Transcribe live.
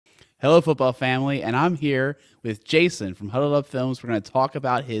Hello, football family, and I'm here with Jason from Huddled Up Films. We're going to talk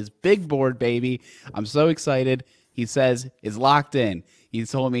about his big board, baby. I'm so excited. He says it's locked in. He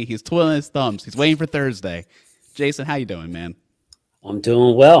told me he's twiddling his thumbs. He's waiting for Thursday. Jason, how you doing, man? I'm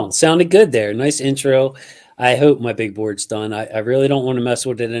doing well. It sounded good there. Nice intro. I hope my big board's done. I really don't want to mess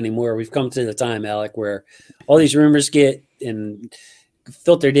with it anymore. We've come to the time, Alec, where all these rumors get and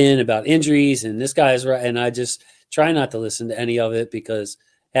filtered in about injuries and this guy's right. And I just try not to listen to any of it because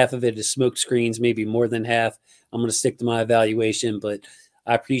half of it is smoke screens, maybe more than half. I'm going to stick to my evaluation, but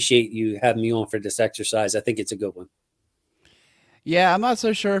I appreciate you having me on for this exercise. I think it's a good one. Yeah, I'm not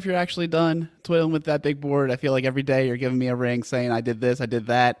so sure if you're actually done twiddling with that big board. I feel like every day you're giving me a ring saying I did this, I did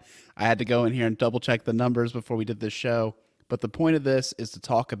that. I had to go in here and double check the numbers before we did this show. But the point of this is to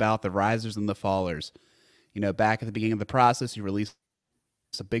talk about the risers and the fallers. You know, back at the beginning of the process, you release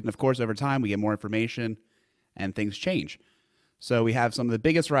a big, and of course, over time, we get more information and things change. So we have some of the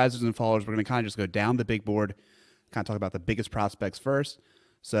biggest risers and fallers. We're going to kind of just go down the big board, kind of talk about the biggest prospects first.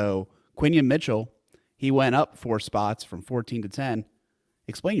 So Quinyon Mitchell, he went up 4 spots from 14 to 10.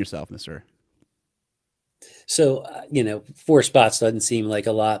 Explain yourself, mister. So, 4 spots doesn't seem like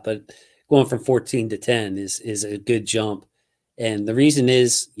a lot, but going from 14 to 10 is a good jump. And the reason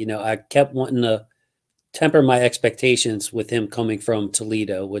is, I kept wanting to temper my expectations with him coming from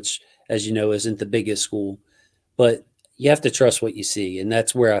Toledo, which, as you know, isn't the biggest school. But you have to trust what you see. And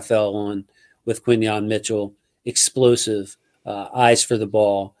that's where I fell on with Quinyon Mitchell. Explosive, eyes for the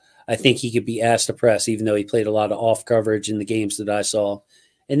ball. I think he could be asked to press, even though he played a lot of off coverage in the games that I saw.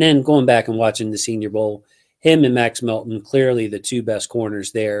 And then going back and watching the Senior Bowl, him and Max Melton, clearly the 2 best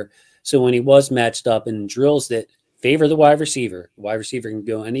corners there. So when he was matched up in drills that favor the wide receiver can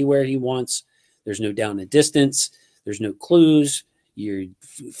go anywhere he wants. There's no down and distance. There's no clues. You're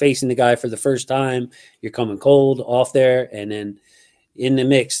facing the guy for the first time. You're coming cold off there. And then in the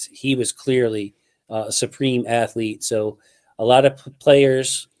mix, he was clearly a supreme athlete. So a lot of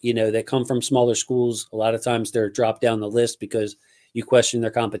players, that come from smaller schools, a lot of times they're dropped down the list because you question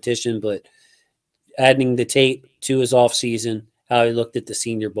their competition. But adding the tape to his offseason, how he looked at the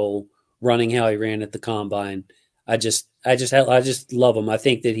Senior Bowl, running how he ran at the combine, I just love him. I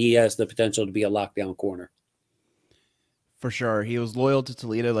think that he has the potential to be a lockdown corner. For sure. He was loyal to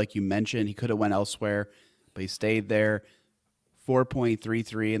Toledo, like you mentioned. He could have went elsewhere, but he stayed there.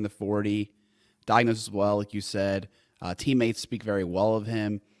 4.33 in the 40. Diagnosed as well, like you said. Teammates speak very well of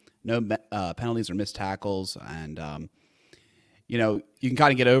him. No penalties or missed tackles. And, you can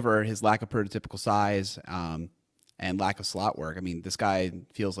kind of get over his lack of prototypical size and lack of slot work. I mean, this guy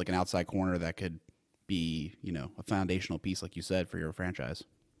feels like an outside corner that could be, a foundational piece, like you said, for your franchise.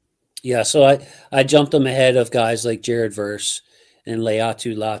 Yeah, so I jumped him ahead of guys like Jared Verse and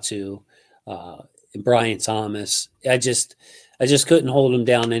Leatu Latu, and Brian Thomas. I just couldn't hold him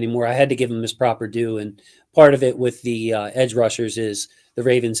down anymore. I had to give him his proper due. And part of it with the edge rushers is the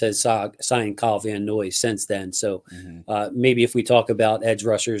Ravens has signed Kyle Van Noy since then. So maybe if we talk about edge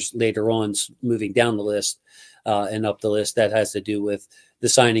rushers later on, moving down the list and up the list, that has to do with the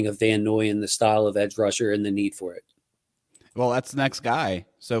signing of Van Noy and the style of edge rusher and the need for it. Well, that's the next guy.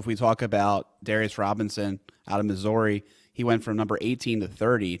 So if we talk about Darius Robinson out of Missouri, he went from number 18 to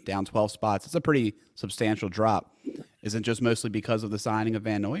 30, down 12 spots. It's a pretty substantial drop. Is it just mostly because of the signing of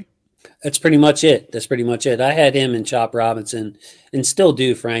Van Noy? That's pretty much it. I had him and Chop Robinson, and still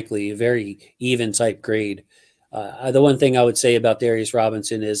do, frankly, a very even type grade. The one thing I would say about Darius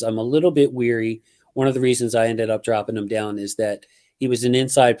Robinson is I'm a little bit weary. One of the reasons I ended up dropping him down is that he was an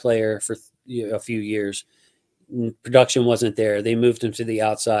inside player for a few years. Production wasn't there. They moved him to the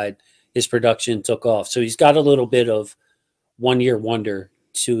outside. His production took off. So he's got a little bit of one-year wonder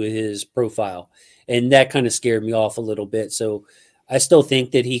to his profile. And that kind of scared me off a little bit. So I still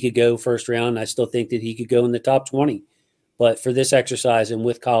think that he could go first round. I still think that he could go in the top 20. But for this exercise and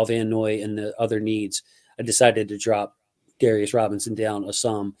with Kyle Van Noy and the other needs, I decided to drop Darius Robinson down a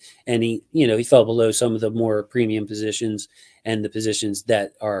sum. And he fell below some of the more premium positions and the positions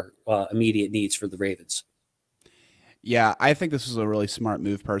that are immediate needs for the Ravens. Yeah, I think this was a really smart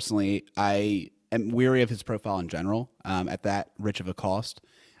move personally. I am weary of his profile in general at that rich of a cost.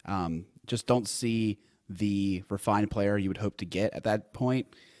 Just don't see the refined player you would hope to get at that point.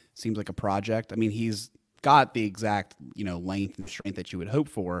 Seems like a project. I mean, he's got the exact, length and strength that you would hope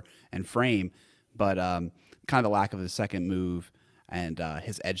for and frame, but kind of the lack of his second move and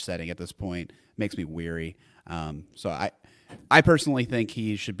his edge setting at this point makes me weary. So I personally think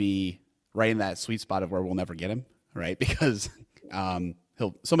he should be right in that sweet spot of where we'll never get him. Right, because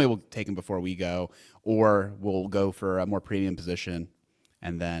somebody will take him before we go, or we'll go for a more premium position,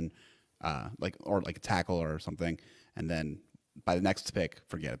 and then like a tackle or something, and then by the next pick,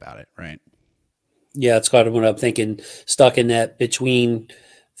 forget about it, right? Yeah, it's kind of what I'm thinking. Stuck in that between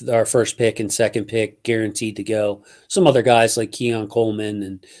our first pick and second pick, guaranteed to go. Some other guys like Keon Coleman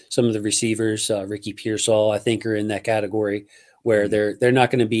and some of the receivers, Ricky Pearsall, I think are in that category where they're not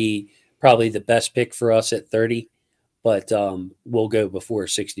going to be probably the best pick for us at 30, but we'll go before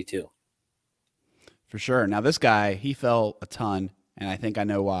 62. For sure. Now this guy, he fell a ton, and I think I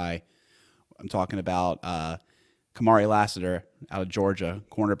know why. I'm talking about Kamari Lassiter out of Georgia,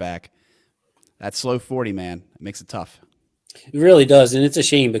 cornerback. That slow 40, man, it makes it tough. It really does, and it's a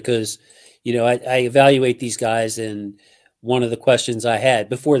shame because, I evaluate these guys, and one of the questions I had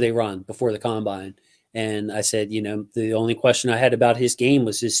before the combine, and I said, the only question I had about his game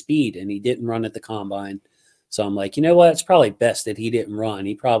was his speed, and he didn't run at the combine. So I'm like, you know what? It's probably best that he didn't run.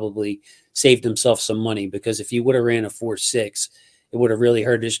 He probably saved himself some money because if he would have ran a 4.6, it would have really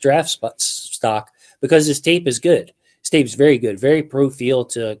hurt his draft stock because his tape is good. His tape's very good, very pro feel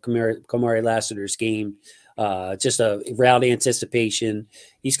to Kamari Lassiter's game. Just a route anticipation.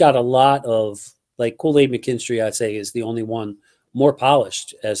 He's got a lot of, like Kool-Aid McKinstry, I'd say, is the only one more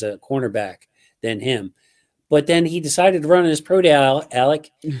polished as a cornerback than him. But then he decided to run in his pro day,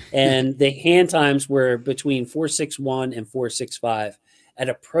 Alec, and the hand times were between 4.61 and 4.65 at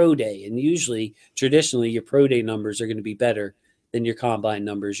a pro day. And usually, traditionally, your pro day numbers are going to be better than your combine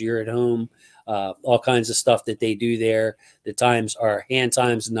numbers. You're at home, all kinds of stuff that they do there. The times are hand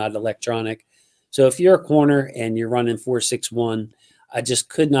times, not electronic. So if you're a corner and you're running 4.61, I just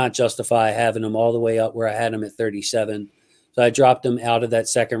could not justify having him all the way up where I had him at 37. So I dropped him out of that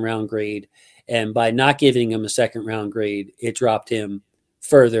second round grade. And by not giving him a second round grade, it dropped him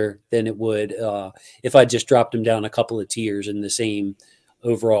further than it would if I just dropped him down a couple of tiers in the same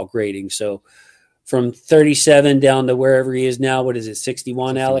overall grading. So from 37 down to wherever he is now, what is it,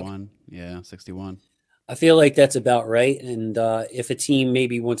 61, Alec? Yeah, 61. I feel like that's about right. And if a team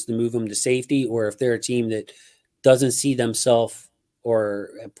maybe wants to move him to safety, or if they're a team that doesn't see themselves or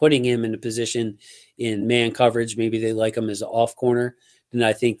putting him in a position in man coverage, maybe they like him as an off corner, then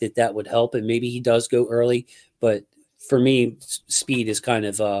I think that would help. And maybe he does go early. But for me, speed is kind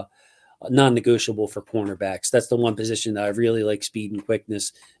of non-negotiable for cornerbacks. That's the one position that I really like, speed and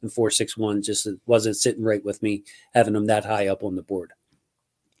quickness, and 4.61 just wasn't sitting right with me having him that high up on the board.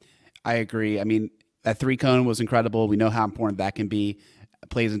 I agree. I mean, that 3-cone was incredible. We know how important that can be. It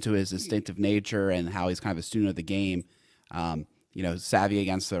plays into his instinctive nature and how he's kind of a student of the game, savvy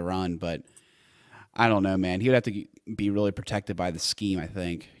against the run. But I don't know, man. He would have to be really protected by the scheme, I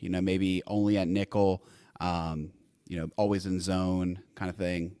think. Maybe only at nickel, always in zone kind of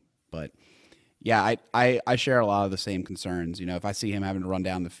thing. But, yeah, I share a lot of the same concerns. If I see him having to run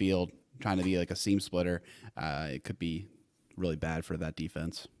down the field trying to be like a seam splitter, it could be really bad for that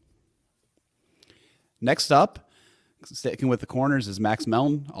defense. Next up, sticking with the corners, is Max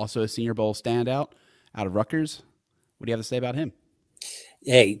Melton, also a Senior Bowl standout out of Rutgers. What do you have to say about him?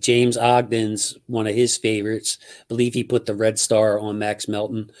 Hey, James Ogden's one of his favorites. I believe he put the red star on Max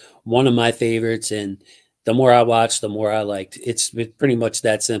Melton. One of my favorites, and the more I watched, the more I liked. It's pretty much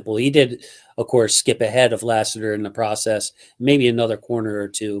that simple. He did, of course, skip ahead of Lassiter in the process, maybe another corner or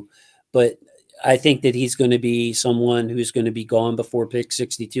two. But I think that he's going to be someone who's going to be gone before pick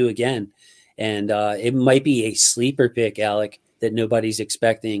 62 again. And it might be a sleeper pick, Alec, that nobody's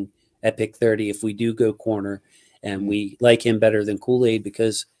expecting at pick 30 if we do go corner. And we like him better than Kool-Aid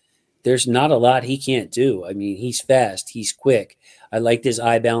because there's not a lot he can't do. I mean, he's fast. He's quick. I liked his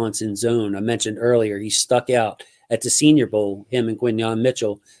eye balance in zone. I mentioned earlier he stuck out at the Senior Bowl, him and Quinyon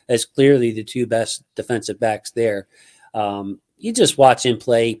Mitchell, as clearly the two best defensive backs there. You just watch him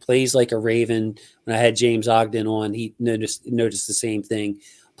play. He plays like a Raven. When I had James Ogden on, he noticed the same thing.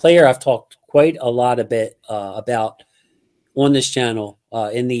 Player I've talked quite a lot about on this channel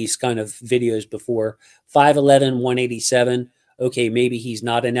in these kind of videos before. 5'11", 187. Okay, maybe he's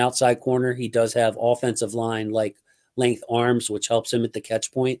not an outside corner. He does have offensive line like length arms, which helps him at the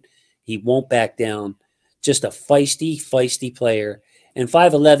catch point. He won't back down. Just a feisty player. And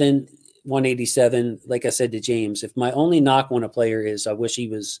 5'11", 187, like I said to James, if my only knock on a player is I wish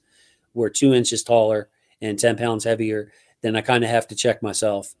he were 2 inches taller and 10 pounds heavier, then I kind of have to check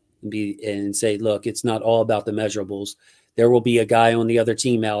myself and say, look, it's not all about the measurables. There will be a guy on the other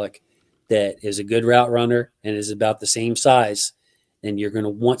team, Alec, that is a good route runner and is about the same size. And you're going to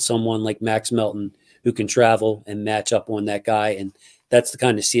want someone like Max Melton who can travel and match up on that guy. And that's the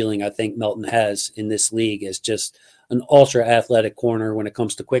kind of ceiling I think Melton has in this league, as just an ultra athletic corner when it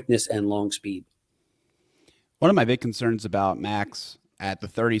comes to quickness and long speed. One of my big concerns about Max at the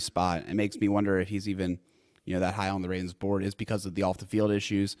 30 spot, it makes me wonder if he's even, that high on the Ravens board, is because of the off the field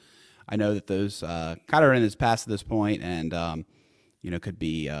issues. I know that those kind of are in his past at this point, and could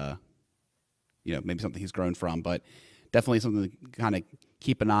be, maybe something he's grown from, but definitely something to kind of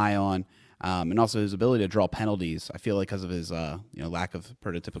keep an eye on. And also his ability to draw penalties. I feel like because of his, lack of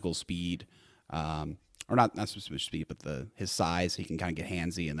prototypical speed, or not so much speed, but his size, he can kind of get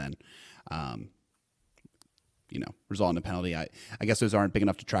handsy and then, result in a penalty. I guess those aren't big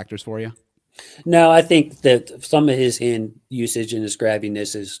enough detractors for you. No, I think that some of his hand usage and his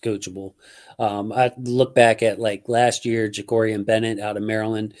grabbiness is coachable. I look back at like last year, Jacorian Bennett out of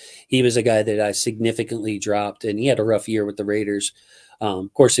Maryland. He was a guy that I significantly dropped, and he had a rough year with the Raiders.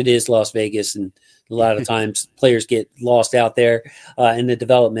 Of course, it is Las Vegas, and a lot of times players get lost out there in the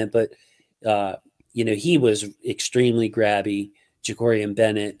development. But, he was extremely grabby. Jacorian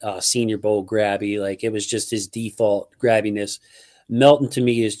Bennett, Senior Bowl grabby. Like, it was just his default grabbiness. Melton, to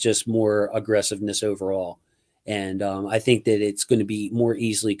me, is just more aggressiveness overall. And I think that it's going to be more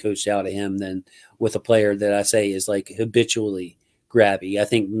easily coached out of him than with a player that I say is like habitually grabby. I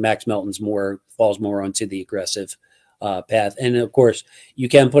think Max Melton's falls more onto the aggressive path. And of course, you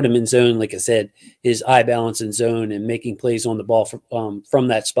can put him in zone. Like I said, his eye balance in zone and making plays on the ball from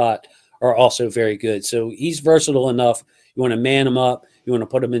that spot are also very good. So he's versatile enough. You want to man him up. You want to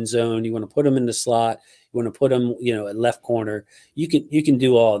put him in zone. You want to put him in the slot. You want to put him, at left corner. You can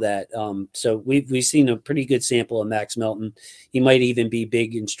do all that. So we've seen a pretty good sample of Max Melton. He might even be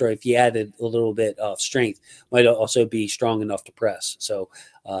big and strong. If you added a little bit of strength, might also be strong enough to press. So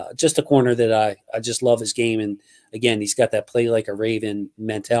just a corner that I just love his game. And again, he's got that play like a Raven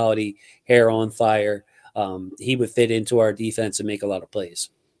mentality, hair on fire. He would fit into our defense and make a lot of plays.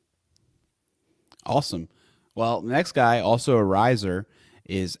 Awesome. Well, the next guy, also a riser,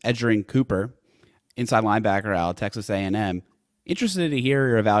 is Edgerrin Cooper, inside linebacker out of Texas A&M. Interested to hear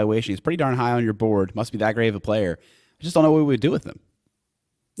your evaluation. He's pretty darn high on your board. Must be that great of a player. I just don't know what we would do with him.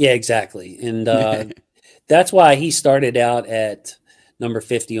 Yeah, exactly. And that's why he started out at number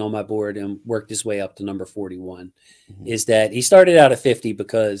 50 on my board and worked his way up to number 41. Is that he started out at 50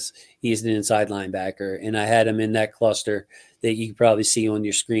 because he's an inside linebacker. And I had him in that cluster that you can probably see on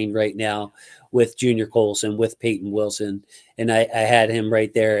your screen right now with Junior Colson, with Peyton Wilson. And I had him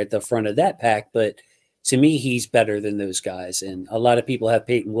right there at the front of that pack. But to me, he's better than those guys. And a lot of people have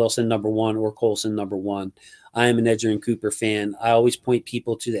Peyton Wilson number 1 or Colson number 1. I am an Edgerrin Cooper fan. I always point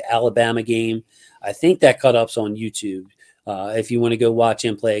people to the Alabama game. I think that cut up's on YouTube. If you want to go watch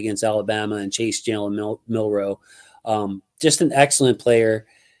him play against Alabama and chase Jalen Milroe. Just an excellent player.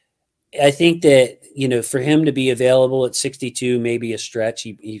 I think that, for him to be available at 62 may be a stretch.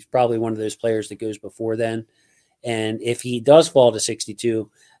 He's probably one of those players that goes before then. And if he does fall to 62,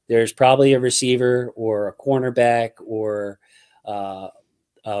 there's probably a receiver or a cornerback or an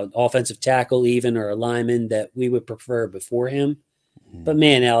offensive tackle even, or a lineman that we would prefer before him. But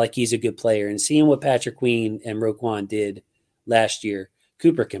man, Alec, he's a good player. And seeing what Patrick Queen and Roquan did last year,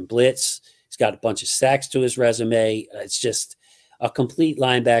 Cooper can blitz. He's got a bunch of sacks to his resume. It's just a complete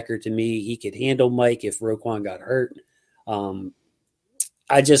linebacker to me. He could handle Mike if Roquan got hurt.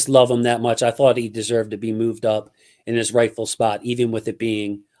 I just love him that much. I thought he deserved to be moved up in his rightful spot, even with it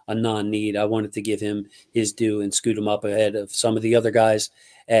being a non-need. I wanted to give him his due and scoot him up ahead of some of the other guys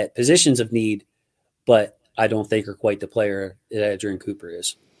at positions of need, but I don't think are quite the player that Edgerrin Cooper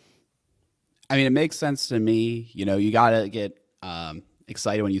is. I mean, it makes sense to me. You got to get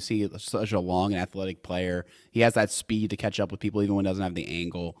excited when you see such a long and athletic player. He has that speed to catch up with people even when he doesn't have the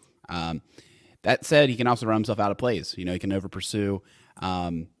angle. That said, he can also run himself out of plays. He can over pursue.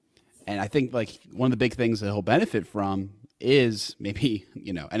 And I think like one of the big things that he'll benefit from is maybe,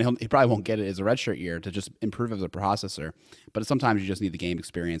 and he probably won't get it as a redshirt year to just improve as a processor, but sometimes you just need the game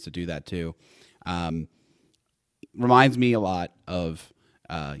experience to do that too. Reminds me a lot of,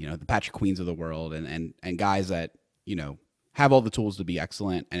 the Patrick Queens of the world and guys that, have all the tools to be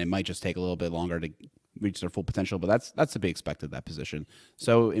excellent, and it might just take a little bit longer to reach their full potential, but that's to be expected, that position.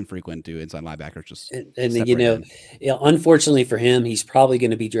 So infrequent to inside linebackers just unfortunately for him, he's probably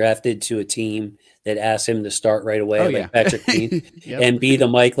going to be drafted to a team that asks him to start right away Patrick Queen yep. and be the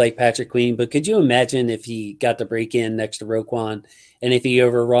Mike like Patrick Queen. But could you imagine if he got to break in next to Roquan, and if he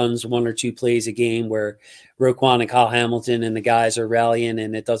overruns 1 or 2 plays a game where Roquan and Kyle Hamilton and the guys are rallying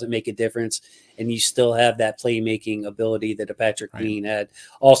and it doesn't make a difference, and you still have that playmaking ability that a Patrick Queen had.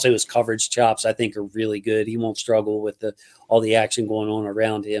 Also, his coverage chops, I think, are really good. He won't struggle with all the action going on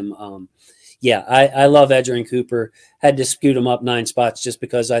around him. I love Edgerrin Cooper. Had to scoot him up 9 spots just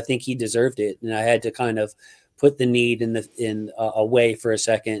because I think he deserved it, and I had to kind of put the need away for a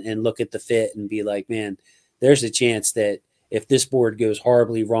second and look at the fit and be like, man, there's a chance that if this board goes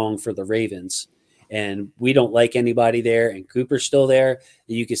horribly wrong for the Ravens and we don't like anybody there and Cooper's still there,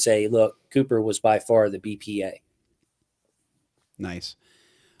 you could say, look, Cooper was by far the BPA. Nice.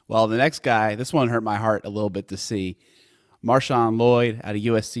 Well, the next guy, this one hurt my heart a little bit to see. MarShawn Lloyd out of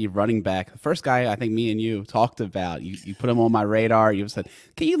USC, running back. The first guy I think me and you talked about. You put him on my radar. You said,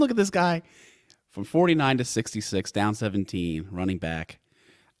 can you look at this guy? From 49 to 66, down 17, running back.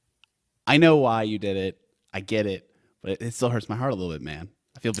 I know why you did it. I get it. But it still hurts my heart a little bit, man.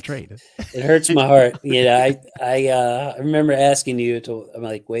 I feel betrayed. It hurts my heart. I remember asking you I'm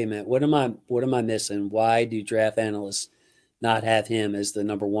like, wait a minute, what am I missing? Why do draft analysts not have him as the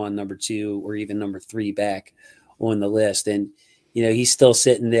number 1, number 2, or even number 3 back on the list? And, he's still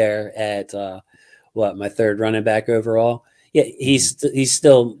sitting there at my 3rd running back overall. Yeah, he's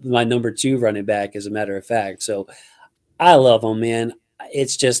still my number 2 running back, as a matter of fact. So I love him, man.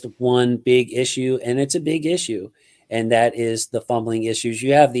 It's just one big issue, and it's a big issue, and that is the fumbling issues.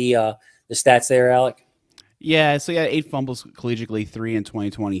 You have the stats there, Alec? Yeah, so 8 fumbles collegiately, 3 in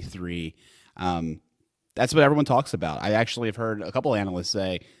 2023. That's what everyone talks about. I actually have heard a couple analysts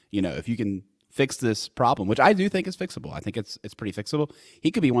say, if you can fix this problem, which I do think is fixable. I think it's pretty fixable.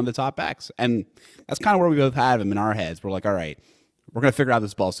 He could be one of the top backs. And that's kind of where we both have him in our heads. We're like, all right, we're going to figure out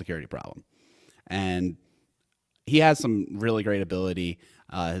this ball security problem. And he has some really great ability,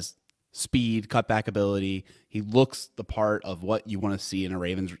 his speed, cutback ability. He looks the part of what you want to see in a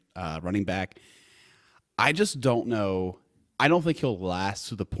Ravens running back. I just don't know. I don't think he'll last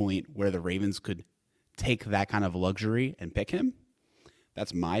to the point where the Ravens could take that kind of luxury and pick him.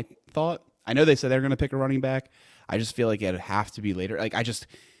 That's my thought. I know they said they're going to pick a running back. I just feel like it'd have to be later. Like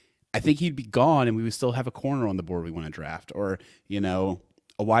I think he'd be gone, and we would still have a corner on the board we want to draft, or a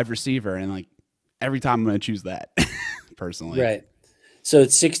wide receiver. And like every time I'm going to choose that personally. Right. So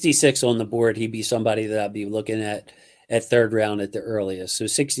it's 66 on the board. He'd be somebody that I'd be looking at 3rd round at the earliest. So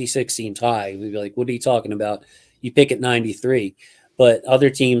 66 seems high. We'd be like, what are you talking about? You pick at 93, but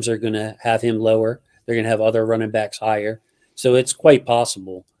other teams are going to have him lower. They're going to have other running backs higher. So it's quite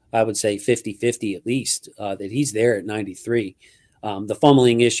possible, I would say 50-50 at least, that he's there at 93. The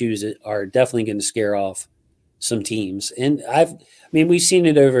fumbling issues are definitely going to scare off some teams. And we've seen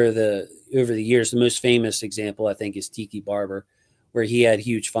it over the years. The most famous example, I think, is Tiki Barber, where he had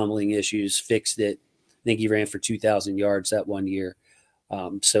huge fumbling issues, fixed it. I think he ran for 2,000 yards that one year.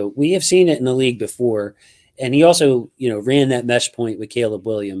 So we have seen it in the league before. And he also, ran that mesh point with Caleb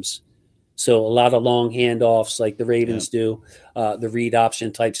Williams. So a lot of long handoffs like the Ravens do, the read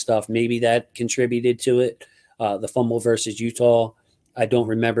option type stuff. Maybe that contributed to it. The fumble versus Utah, I don't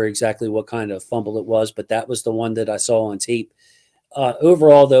remember exactly what kind of fumble it was, but that was the one that I saw on tape.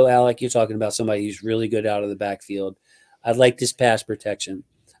 Overall, though, Alec, you're talking about somebody who's really good out of the backfield. I liked his pass protection.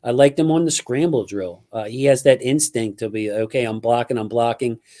 I liked him on the scramble drill. He has that instinct to be, okay, I'm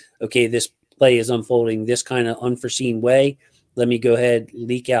blocking. Okay, this play is unfolding this kind of unforeseen way. Let me go ahead,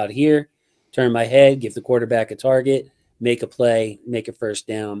 leak out here, turn my head, give the quarterback a target, make a play, make a first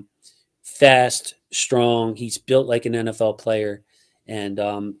down. Fast, strong. He's built like an NFL player. And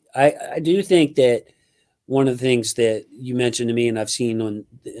I do think that one of the things that you mentioned to me, and I've seen on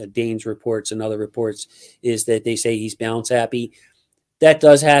Dane's reports and other reports, is that they say he's bounce happy. That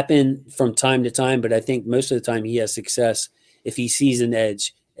does happen from time to time, but I think most of the time he has success if he sees an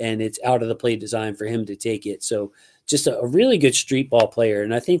edge and it's out of the play design for him to take it. So just a really good street ball player.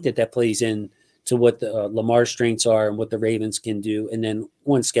 And I think that plays in to what the Lamar's strengths are and what the Ravens can do. And then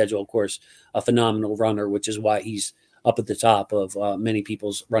on schedule, of course, a phenomenal runner, which is why he's up at the top of many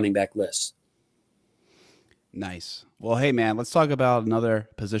people's running back lists. Nice. Well, hey, man, let's talk about another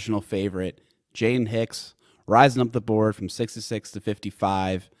positional favorite, Jaden Hicks, rising up the board from 66 to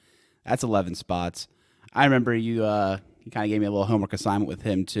 55. That's 11 spots. I remember you kind of gave me a little homework assignment with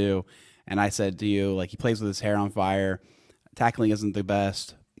him, too. And I said to you, like, he plays with his hair on fire. Tackling isn't the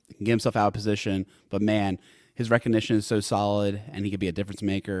best. He can get himself out of position. But, man, his recognition is so solid, and he could be a difference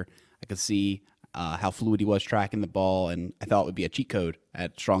maker. I could see how fluid he was tracking the ball, and I thought it would be a cheat code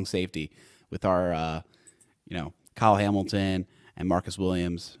at strong safety with our, Kyle Hamilton and Marcus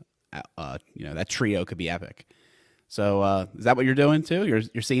Williams. That trio could be epic. So is that what you're doing too?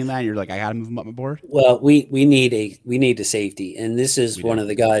 You're seeing that and you're like, I got to move him up my board? Well, we need a safety, and this is one of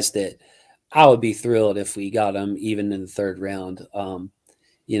the guys that I would be thrilled if we got him even in the 3rd round.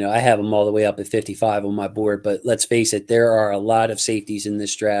 I have him all the way up at 55 on my board, but let's face it, there are a lot of safeties in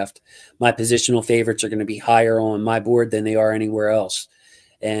this draft. My positional favorites are going to be higher on my board than they are anywhere else.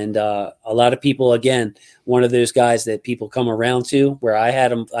 And a lot of people, again, one of those guys that people come around to where I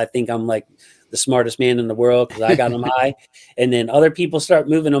had him, I think I'm like the smartest man in the world because I got him high. And then other people start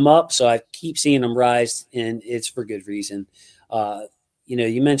moving him up. So I keep seeing him rise, and it's for good reason.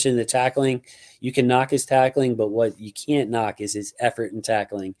 You mentioned the tackling. You can knock his tackling, but what you can't knock is his effort in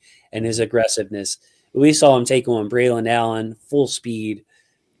tackling and his aggressiveness. We saw him take on Braylon Allen, full speed,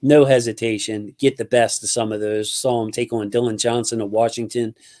 no hesitation, get the best of some of those. Saw him take on Dylan Johnson of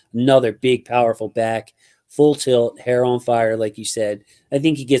Washington, another big, powerful back, full tilt, hair on fire, like you said. I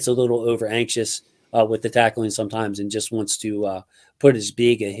think he gets a little over anxious with the tackling sometimes and just wants to put as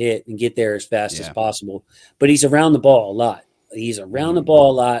big a hit and get there as fast as possible. But he's around the ball a lot. He's around the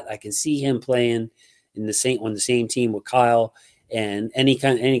ball a lot. I can see him playing on the same team with Kyle, and any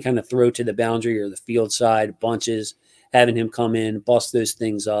kind of throw to the boundary or the field side bunches, having him come in, bust those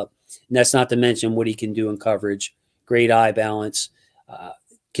things up. And that's not to mention what he can do in coverage. Great eye balance,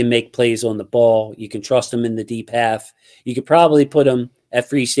 can make plays on the ball. You can trust him in the deep half. You could probably put him at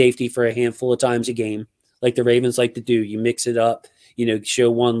free safety for a handful of times a game, like the Ravens like to do. You mix it up,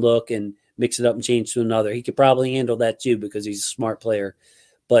 show one look and mix it up and change to another. He could probably handle that too because he's a smart player.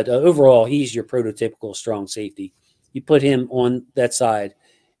 But overall, he's your prototypical strong safety. You put him on that side.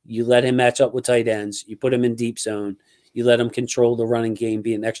 You let him match up with tight ends. You put him in deep zone. You let him control the running game,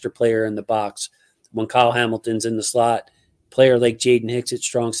 be an extra player in the box. When Kyle Hamilton's in the slot, player like Jaden Hicks at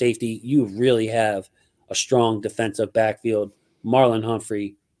strong safety, you really have a strong defensive backfield. Marlon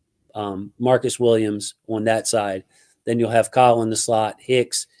Humphrey, Marcus Williams on that side. Then you'll have Kyle in the slot,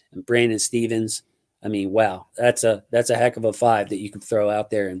 Hicks, and Brandon Stevens. I mean, wow, that's a heck of a five that you could throw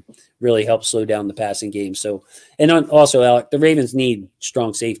out there and really help slow down the passing game. So, and also, Alec, the Ravens need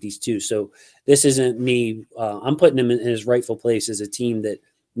strong safeties too. So this isn't me. I'm putting him in his rightful place as a team that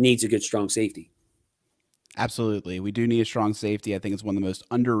needs a good strong safety. Absolutely. We do need a strong safety. I think it's one of the most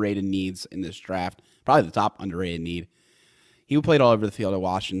underrated needs in this draft, probably the top underrated need. He played all over the field at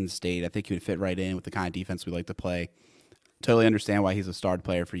Washington State. I think he would fit right in with the kind of defense we like to play. Totally understand why he's a starred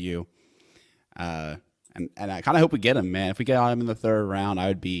player for you. And I kind of hope we get him, man. If we get him in the third round,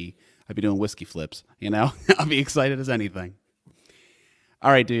 I'd be doing whiskey flips, I'll be excited as anything.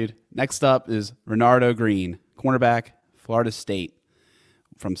 All right, dude. Next up is Renardo Green, cornerback, Florida State,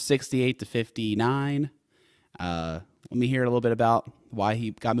 from 68 to 59. Let me hear a little bit about why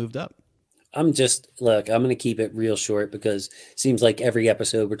he got moved up. I'm going to keep it real short because it seems like every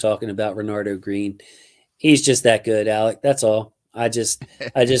episode we're talking about Renardo Green. He's just that good, Alec. That's all.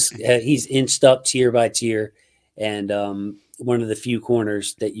 He's inched up tier by tier, and one of the few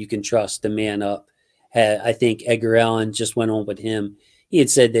corners that you can trust to man up. I think Edgar Allen just went on with him. He had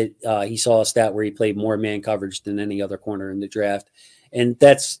said that he saw a stat where he played more man coverage than any other corner in the draft, and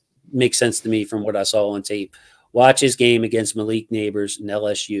that's makes sense to me from what I saw on tape. Watch his game against Malik Neighbors in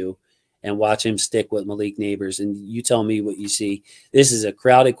LSU, and watch him stick with Malik Neighbors, and you tell me what you see. This is a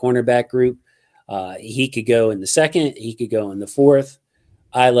crowded cornerback group. He could go in the second. He could go in the fourth.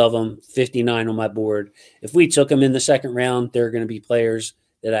 I love him. 59 on my board. If we took him in the second round, there are going to be players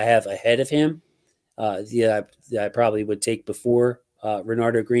that I have ahead of him that I probably would take before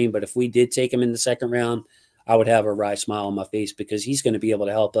Renardo Green. But if we did take him in the second round, I would have a wry smile on my face because he's going to be able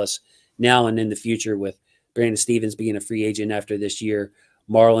to help us now and in the future with Brandon Stevens being a free agent after this year.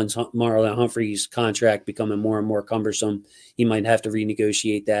 Marlon Humphrey's contract becoming more and more cumbersome. He might have to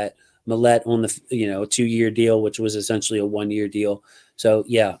renegotiate that. Millette on the 2-year deal, which was essentially a 1-year deal. So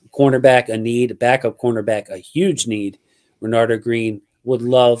yeah, cornerback a need, backup cornerback a huge need. Renardo Green, would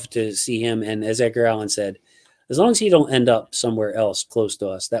love to see him, and as Edgar Allen said, as long as he don't end up somewhere else close to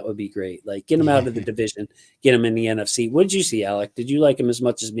us, that would be great. Like get him out of the division, get him in the NFC. What did you see, Alec? Did you like him as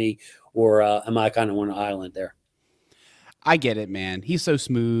much as me, or am I kind of on an island there? I get it, man. He's so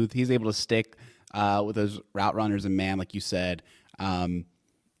smooth. He's able to stick with those route runners and man, like you said.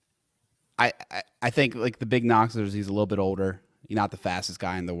 I think like the big knocks is he's a little bit older. He's not the fastest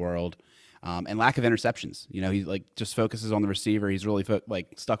guy in the world, and lack of interceptions. He like just focuses on the receiver. He's really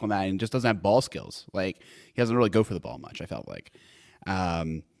stuck on that and just doesn't have ball skills. Like he doesn't really go for the ball much. I felt like.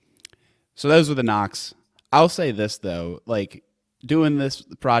 So those were the knocks. I'll say this though, like doing this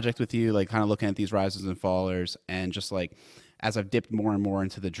project with you, like kind of looking at these risers and fallers, and just like as I've dipped more and more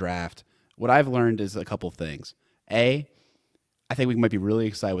into the draft, what I've learned is a couple of things. I think we might be really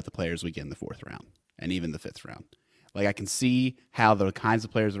excited with the players we get in the 4th round and even the 5th round. Like I can see how the kinds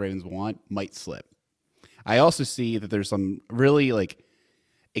of players the Ravens want might slip. I also see that there's some really like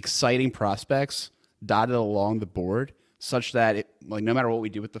exciting prospects dotted along the board such that no matter what we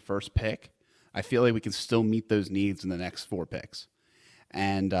do with the first pick, I feel like we can still meet those needs in the next 4 picks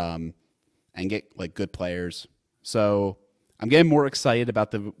and get like good players. So I'm getting more excited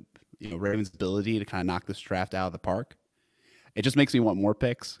about the Ravens' ability to kind of knock this draft out of the park. It just makes me want more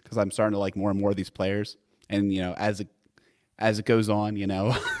picks because I'm starting to like more and more of these players. And, as it goes on,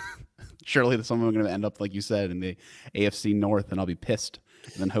 surely some of them are going to end up, like you said, in the AFC North, and I'll be pissed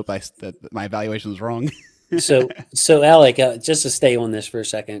and then hope that my evaluation was wrong. So Alec, just to stay on this for a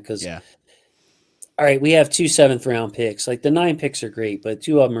second, because all right, we have 2 7th-round picks. Like the 9 picks are great, but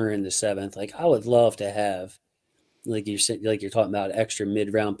 2 of them are in the 7th. Like I would love to have, like you're talking about, extra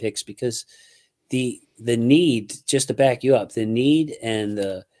mid-round picks, because the need, just to back you up, the need and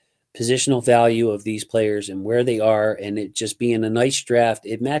the positional value of these players and where they are, and it just being a nice draft,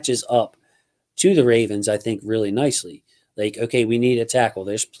 it matches up to the Ravens, I think, really nicely. Like, okay, we need a tackle.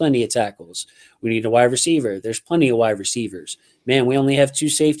 There's plenty of tackles. We need a wide receiver. There's plenty of wide receivers. Man, we only have 2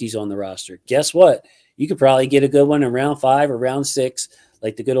 safeties on the roster. Guess what? You could probably get a good one in round 5 or round 6,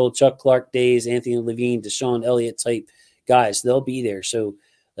 like the good old Chuck Clark days, Anthony Levine, Deshaun Elliott type guys. They'll be there. So,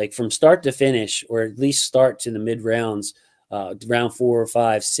 like from start to finish, or at least start to the mid rounds, round 4 or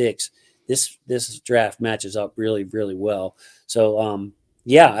 5, 6, this draft matches up really, really well. So,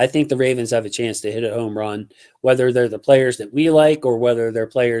 yeah, I think the Ravens have a chance to hit a home run, whether they're the players that we like or whether they're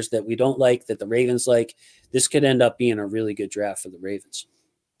players that we don't like that the Ravens like. This could end up being a really good draft for the Ravens.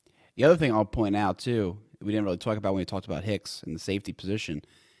 The other thing I'll point out, too, we didn't really talk about when we talked about Hicks in the safety position,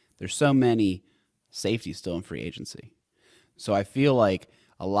 there's so many safeties still in free agency. So I feel like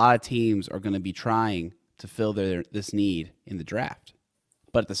a lot of teams are going to be trying to fill this need in the draft.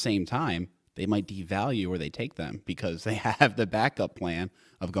 But at the same time, they might devalue where they take them because they have the backup plan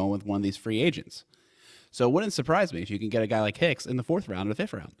of going with one of these free agents. So it wouldn't surprise me if you can get a guy like Hicks in the 4th round or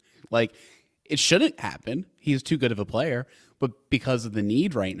 5th round. Like, it shouldn't happen. He's too good of a player. But because of the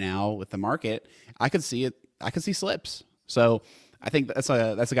need right now with the market, I could see it. I could see slips. So I think that's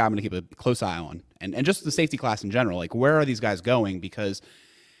a guy I'm going to keep a close eye on. And just the safety class in general. Like, where are these guys going? Because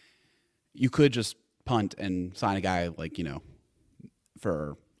you could just punt and sign a guy like,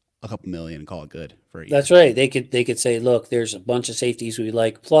 for a couple million and call it good for a year. That's right. They could say, look, there's a bunch of safeties we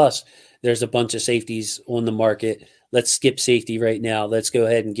like, plus there's a bunch of safeties on the market. Let's skip safety right now. Let's go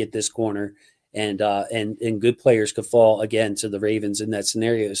ahead and get this corner. And good players could fall again to the Ravens in that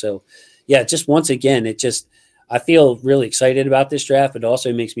scenario. So yeah, just once again, I feel really excited about this draft. It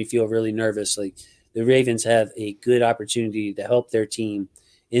also makes me feel really nervous. Like the Ravens have a good opportunity to help their team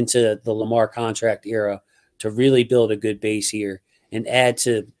into the Lamar contract era to really build a good base here and add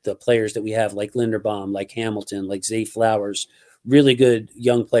to the players that we have, like Linderbaum, like Hamilton, like Zay Flowers, really good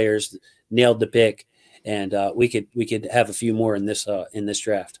young players, nailed the pick. And we could have a few more in this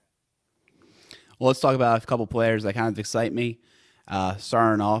draft. Well, let's talk about a couple players that kind of excite me.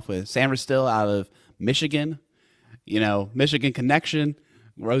 Starting off with Sainristil out of Michigan. Michigan connection,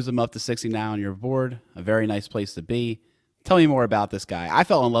 rose him up to 69 on your board. A very nice place to be. Tell me more about this guy. I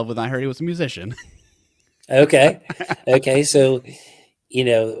fell in love with him. I heard he was a musician. Okay. So,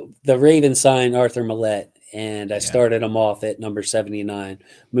 the Ravens signed Arthur Millette, and I started him off at number 79,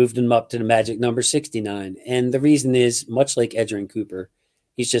 moved him up to the magic number 69. And the reason is, much like Edgerrin Cooper,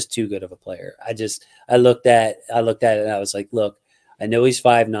 he's just too good of a player. I looked at it and I was like, look, I know he's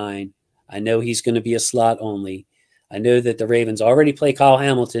 5'9". I know he's going to be a slot only. I know that the Ravens already play Kyle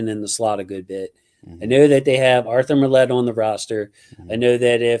Hamilton in the slot a good bit. I know that they have Arthur Millette on the roster. I know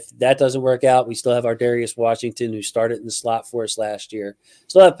that if that doesn't work out, we still have our Darius Washington, who started in the slot for us last year.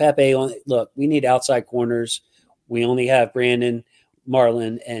 Still have Pepe on. Look, we need outside corners. We only have Brandon,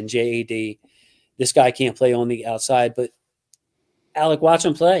 Marlon, and JAD. This guy can't play on the outside, but Alec, watch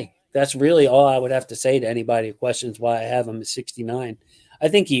him play. That's really all I would have to say to anybody who questions why I have him at 69. I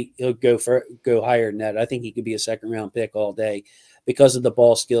think he'll go higher than that. I think he could be a 2nd-round pick all day because of the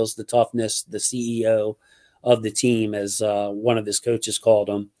ball skills, the toughness, the CEO of the team, as one of his coaches called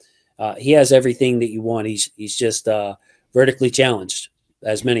him. He has everything that you want. He's just vertically challenged,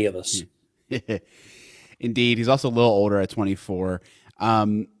 as many of us. Indeed. He's also a little older at 24.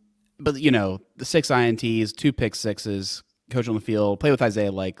 But, the 6 INTs, 2 pick sixes, coach on the field, play with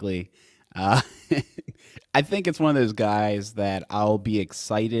Isaiah Likely. I think it's one of those guys that I'll be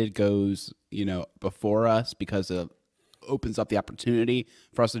excited goes, before us because it opens up the opportunity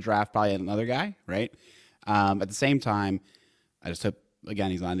for us to draft probably another guy, right? At the same time, I just hope,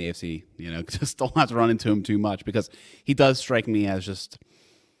 again, he's not in the AFC, just don't have to run into him too much because he does strike me as just,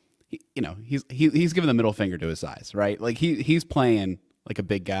 he's giving the middle finger to his size, right? Like he's playing like a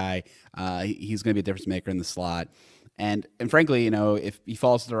big guy. He's going to be a difference maker in the slot. And frankly, if he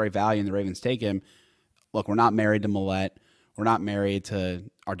falls to the right value and the Ravens take him, look, we're not married to Millette. We're not married to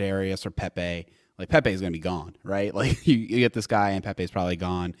Ardarius or Pepe. Like, Pepe is going to be gone, right? Like, you get this guy and Pepe's probably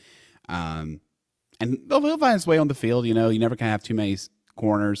gone. And he'll find his way on the field. You never can have too many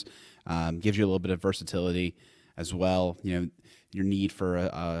corners. Gives you a little bit of versatility as well. Your need for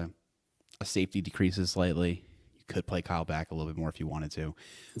a safety decreases slightly. You could play Kyle back a little bit more if you wanted to.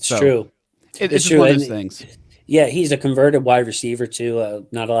 It's true. It's true. One of those things. Yeah, he's a converted wide receiver too.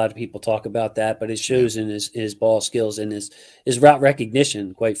 Not a lot of people talk about that, but it shows in his ball skills and his route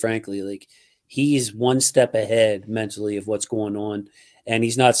recognition. Quite frankly, like he's one step ahead mentally of what's going on, and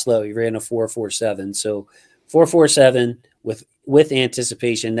he's not slow. He ran a 4.47, so 4.47 with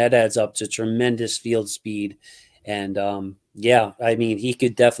anticipation, that adds up to tremendous field speed. And yeah, I mean, he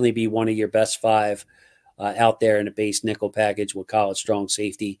could definitely be one of your best 5 out there in a base nickel package with college strong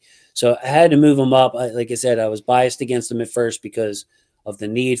safety. So I had to move him up. Like I said, I was biased against him at first because of the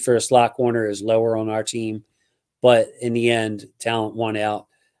need for a slot corner is lower on our team. But in the end, talent won out.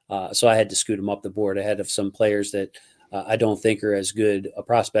 So I had to scoot him up the board ahead of some players that I don't think are as good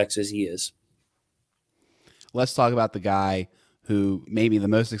prospects as he is. Let's talk about the guy who may be the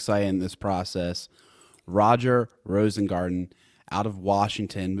most exciting in this process, Roger Rosengarten, out of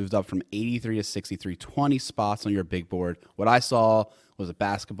Washington, moved up from 83 to 63, 20 spots on your big board. What I saw was a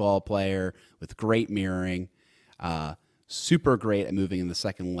basketball player with great mirroring, super great at moving in the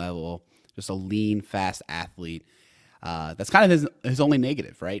second level, just a lean, fast athlete. That's kind of his only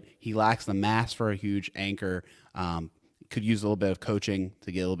negative, right? He lacks the mass for a huge anchor. Could use a little bit of coaching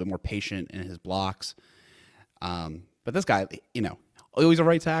to get a little bit more patient in his blocks. But this guy, you know, he's a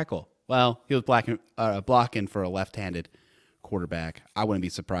right tackle. Well, he was blocking for a left-handed quarterback. I wouldn't be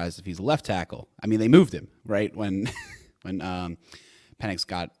surprised if he's a left tackle. I mean, they moved him, right, when Penix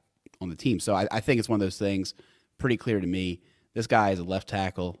got on the team. So I think it's one of those things, pretty clear to me. This guy is a left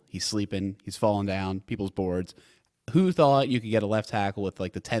tackle. He's sleeping. He's falling down people's boards. Who thought you could get a left tackle with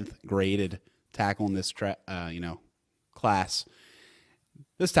like the 10th graded tackle in this class?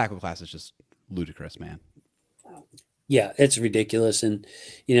 This tackle class is just ludicrous, man. Yeah, it's ridiculous. And,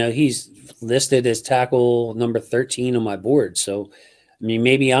 you know, he's listed as tackle number 13 on my board. So, I mean,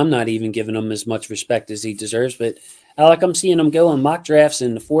 maybe I'm not even giving him as much respect as he deserves. But, Alec, I'm seeing him go on mock drafts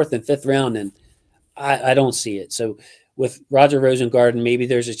in the 4th and 5th round, and I don't see it. So, with Roger Rosengarten, maybe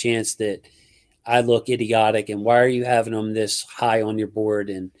there's a chance that I look idiotic. And why are you having him this high on your board?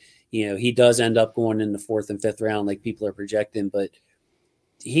 And, you know, he does end up going in the 4th and 5th round like people are projecting. But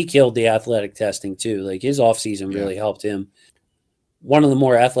he killed the athletic testing too. Like his offseason really helped him. One of the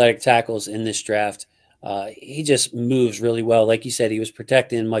more athletic tackles in this draft. He just moves really well. Like you said, he was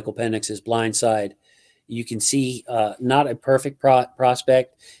protecting Michael Penix's blind side. You can see not a perfect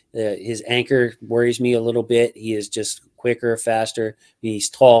prospect. His anchor worries me a little bit. He is just quicker, faster. He's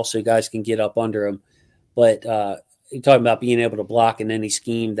tall, so guys can get up under him. But you're talking about being able to block in any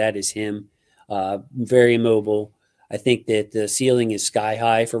scheme. That is him. Very mobile. I think that the ceiling is sky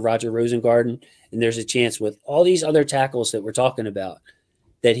high for Roger Rosengarten, and there's a chance with all these other tackles that we're talking about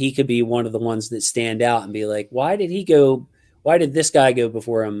that he could be one of the ones that stand out and be like, why did he go? Why did this guy go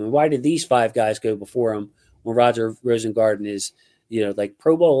before him? And why did these 5 guys go before him when Roger Rosengarten is, you know, like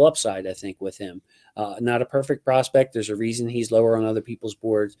Pro Bowl upside, I think, with him. Not a perfect prospect. There's a reason he's lower on other people's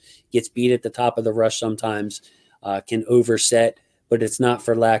boards, gets beat at the top of the rush sometimes, can overset, but it's not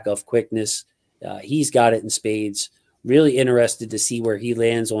for lack of quickness. He's got it in spades. Really interested to see where he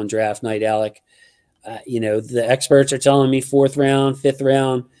lands on draft night, Alec. You know, the experts are telling me 4th round, 5th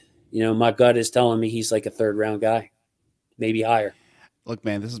round. You know, my gut is telling me he's like a 3rd round guy, maybe higher. Look,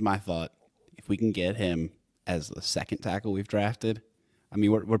 man, this is my thought. If we can get him as the 2nd tackle we've drafted, I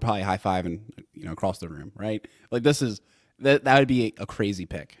mean, we're probably high-fiving, you know, across the room, right? Like that would be a crazy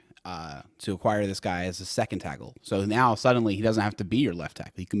pick to acquire this guy as a 2nd tackle. So now suddenly he doesn't have to be your left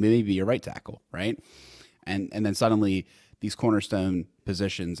tackle. He can maybe be your right tackle, right? And then suddenly these cornerstone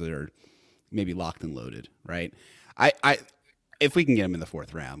positions are maybe locked and loaded, right? I if we can get him in the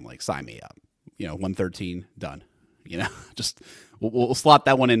 4th round, like sign me up. You know, 113, done. You know, just we'll slot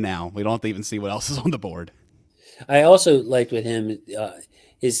that one in now. We don't have to even see what else is on the board. I also liked with him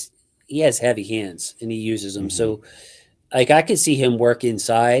he has heavy hands and he uses them. Mm-hmm. So like I could see him work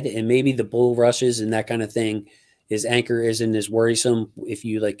inside and maybe the bull rushes and that kind of thing. His anchor isn't as worrisome if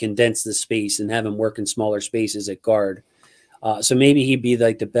you like condense the space and have him work in smaller spaces at guard. So maybe he'd be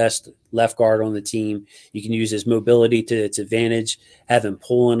like the best left guard on the team. You can use his mobility to its advantage, have him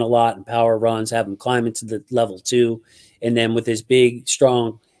pulling a lot and power runs, have him climb into the level 2. And then with his big,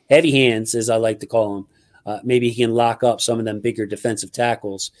 strong, heavy hands, as I like to call him, maybe he can lock up some of them bigger defensive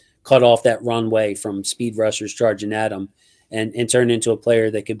tackles, cut off that runway from speed rushers charging at him, and turn into a player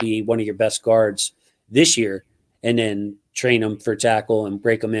that could be one of your best guards this year, and then train them for tackle and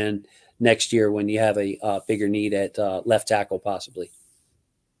break them in next year when you have a bigger need at left tackle possibly.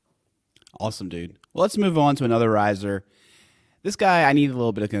 Awesome, dude. Well, let's move on to another riser. This guy, I need a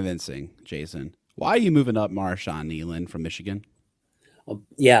little bit of convincing, Jason. Why are you moving up Marshawn Kneeland from Michigan?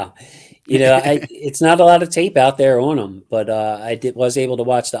 Yeah, you know, it's not a lot of tape out there on him, but I was able to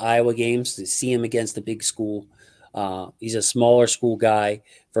watch the Iowa games to see him against the big school. He's a smaller school guy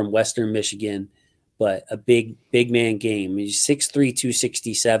from Western Michigan, but a big man game. He's 6'3",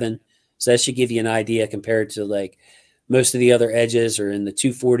 267, So that should give you an idea compared to like most of the other edges are in the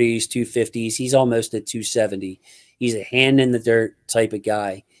 240s, 250s. He's almost at 270. He's a hand in the dirt type of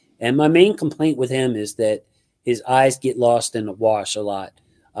guy. And my main complaint with him is that his eyes get lost in the wash a lot.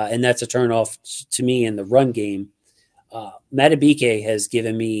 And that's a turnoff to me in the run game. Matabike has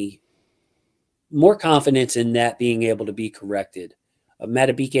given me more confidence in that being able to be corrected.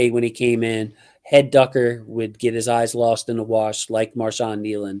 Matabike, when he came in, head ducker, would get his eyes lost in the wash like Marshawn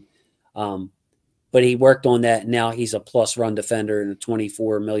Kneeland. But he worked on that. And now he's a plus run defender and a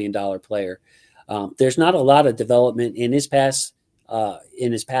 $24 million player. There's not a lot of development in his pass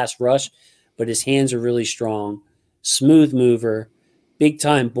rush, but his hands are really strong, smooth mover, big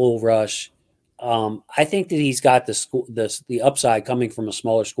time bull rush. I think that he's got the upside coming from a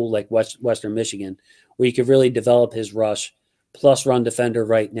smaller school like Western Michigan, where you could really develop his rush, plus run defender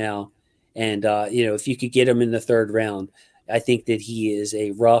right now. And, if you could get him in the third round, I think that he is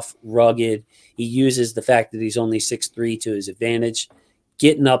a rough, rugged. He uses the fact that he's only 6'3" to his advantage,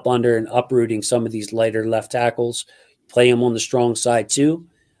 getting up under and uprooting some of these lighter left tackles, play him on the strong side too.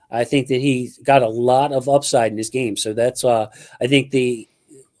 I think that he's got a lot of upside in his game. So that's, I think the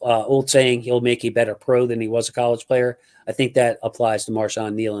old saying, he'll make a better pro than he was a college player. I think that applies to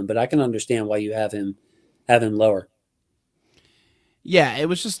Marshawn Kneeland, but I can understand why you have him lower. Yeah, it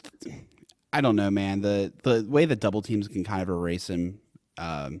was just, I don't know, man. The way that double teams can kind of erase him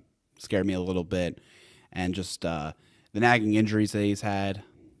scared me a little bit, and just the nagging injuries that he's had.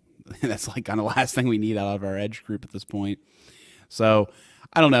 That's like kind of the last thing we need out of our edge group at this point. So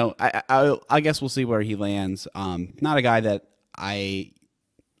I don't know. I guess we'll see where he lands. Not a guy that I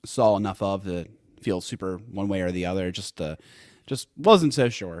saw enough of to feel super one way or the other. Just wasn't so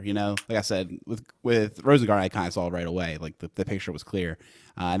sure, Like I said, with Rosengarten, I kind of saw it right away. Like the picture was clear,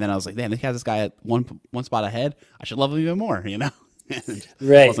 and then I was like, "Damn, he has this guy at one spot ahead. I should love him even more,"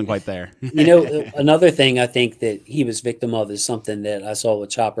 Right. Wasn't quite there. Another thing I think that he was victim of is something that I saw with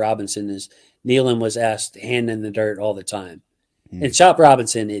Chop Robinson is Kneeland was asked hand in the dirt all the time. And Chop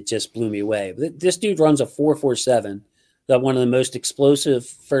Robinson, it just blew me away. This dude runs a 4.47, got one of the most explosive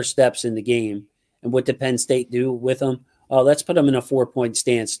first steps in the game. And what did Penn State do with him? Oh, let's put him in a 4-point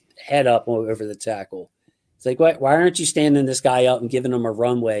stance, head up over the tackle. It's like, why aren't you standing this guy up and giving him a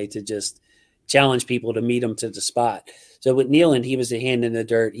runway to just challenge people to meet him to the spot? So with Kneeland, he was a hand in the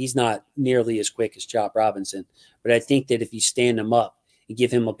dirt. He's not nearly as quick as Chop Robinson. But I think that if you stand him up and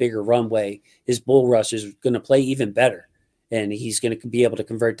give him a bigger runway, his bull rush is going to play even better. And he's going to be able to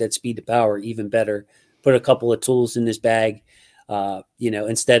convert that speed to power even better. Put a couple of tools in his bag,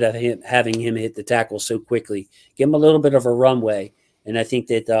 instead of having him hit the tackle so quickly. Give him a little bit of a runway. And I think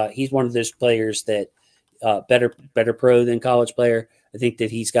that he's one of those players that better pro than college player. I think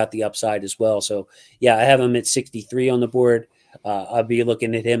that he's got the upside as well. So, yeah, I have him at 63 on the board. I'll be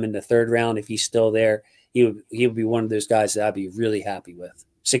looking at him in the third round. If he's still there, he would be one of those guys that I'd be really happy with.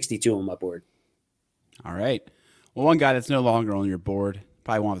 62 on my board. All right. Well, one guy that's no longer on your board,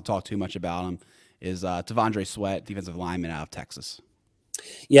 probably won't have to talk too much about him, is T'Vondre Sweat, defensive lineman out of Texas.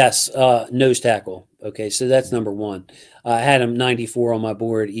 Yes, nose tackle. Okay, so that's number one. I had him 94 on my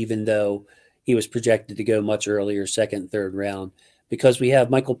board, even though he was projected to go much earlier, second, third round, because we have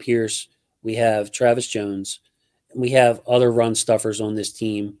Michael Pierce, we have Travis Jones, and we have other run stuffers on this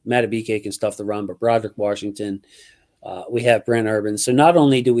team. Matabike can stuff the run, but Broderick Washington, we have Brent Urban. So not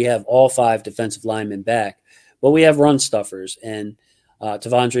only do we have all 5 defensive linemen back, but we have run stuffers. And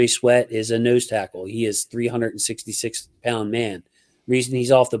T'Vondre Sweat is a nose tackle. He is 366-pound man. Reason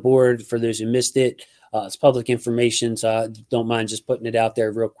he's off the board, for those who missed it, it's public information, so I don't mind just putting it out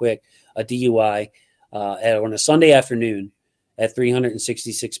there real quick. A DUI on a Sunday afternoon at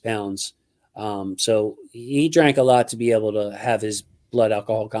 366 pounds. So he drank a lot to be able to have his blood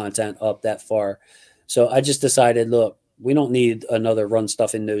alcohol content up that far. So I just decided, look, we don't need another run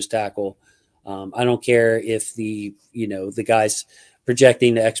stuffing nose tackle. I don't care if the guys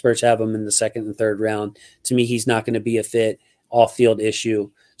projecting, the experts have him in the second and third round. To me, he's not going to be a fit off-field issue.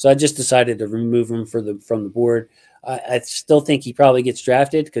 So I just decided to remove him from the board. I still think he probably gets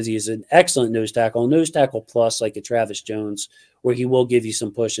drafted because he's an excellent nose tackle plus like a Travis Jones, where he will give you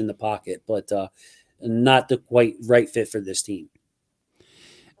some push in the pocket, but not the quite right fit for this team.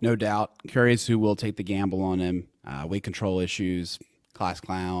 No doubt. Curious who will take the gamble on him. Weight control issues, class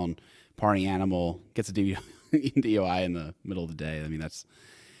clown, party animal, gets a DUI in the middle of the day. I mean, that's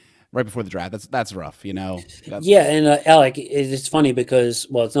right before the draft. That's rough, Yeah, and Alec, it's funny because,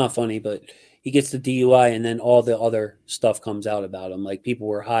 well, it's not funny, but he gets the DUI and then all the other stuff comes out about him. Like people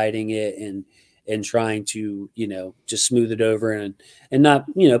were hiding it and and trying to, just smooth it over and not,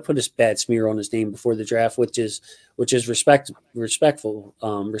 put a bad smear on his name before the draft, which is respectable.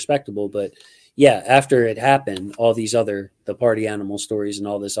 But yeah, after it happened, all these the party animal stories and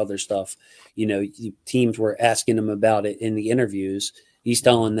all this other stuff, teams were asking him about it in the interviews. He's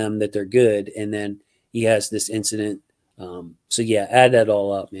telling them that they're good, and then he has this incident. So yeah, add that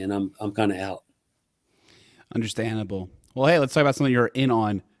all up, man. I'm kind of out. Understandable. Well, hey, let's talk about something you're in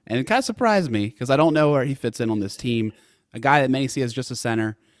on. And it kind of surprised me because I don't know where he fits in on this team. A guy that many see as just a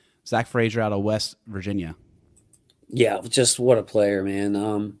center, Zach Frazier out of West Virginia. Yeah, just what a player, man.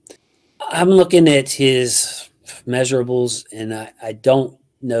 I'm looking at his measurables, and I don't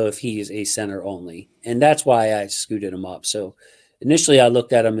know if he is a center only. And that's why I scooted him up. So initially I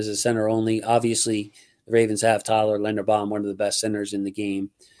looked at him as a center only. Obviously, the Ravens have Tyler Linderbaum, one of the best centers in the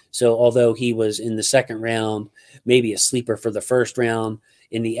game. So although he was in the second round, maybe a sleeper for the first round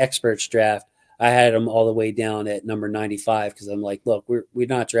in the experts draft, I had him all the way down at number 95 because I'm like, look, we're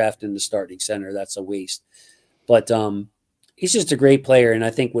not drafting the starting center. That's a waste. But he's just a great player, and I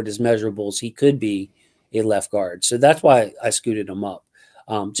think with his measurables, he could be a left guard. So that's why I scooted him up.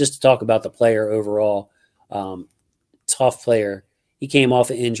 Just to talk about the player overall, tough player. He came off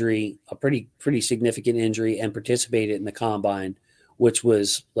an injury, a pretty significant injury, and participated in the combine, which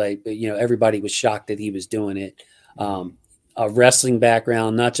was like, everybody was shocked that he was doing it. A wrestling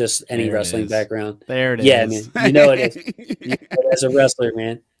background, not just any wrestling background. There it is. Yeah, man. It is. As a wrestler,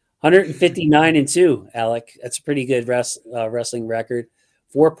 man. 159-2, Alec. That's a pretty good wrestling record.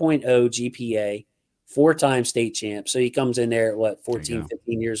 4.0 GPA, 4-time state champ. So he comes in there at 14,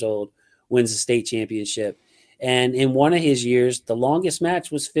 15 years old, wins the state championship. And in one of his years, the longest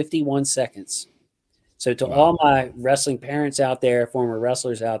match was 51 seconds. So to all my wrestling parents out there, former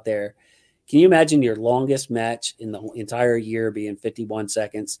wrestlers out there, can you imagine your longest match in the entire year being 51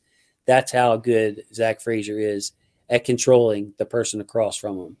 seconds? That's how good Zach Frazier is at controlling the person across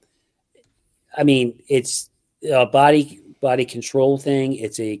from him. I mean, it's a body control thing.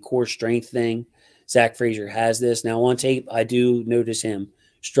 It's a core strength thing. Zach Frazier has this. Now on tape, I do notice him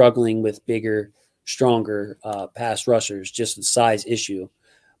struggling with bigger, stronger pass rushers, just a size issue.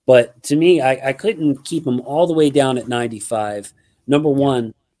 But to me, I couldn't keep him all the way down at 95. Number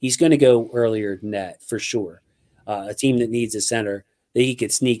one, he's going to go earlier than that for sure. A team that needs a center that he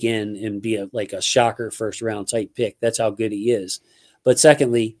could sneak in and be like a shocker first round type pick. That's how good he is. But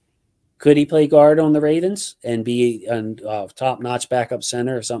secondly, could he play guard on the Ravens and be a top-notch backup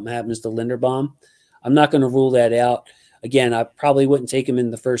center if something happens to Linderbaum? I'm not going to rule that out. Again, I probably wouldn't take him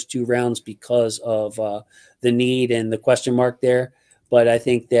in the first 2 rounds because of the need and the question mark there. But I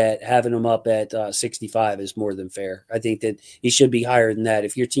think that having him up at 65 is more than fair. I think that he should be higher than that.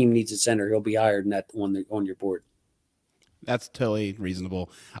 If your team needs a center, he'll be higher than that on your board. That's totally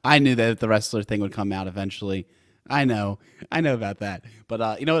reasonable. I knew that the wrestler thing would come out eventually. I know about that.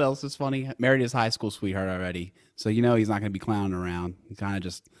 But you know what else is funny? Married his high school sweetheart already. So he's not going to be clowning around. He's kind of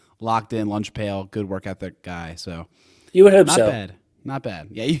just locked in, lunch pail, good work ethic guy. So you would hope so. Not bad.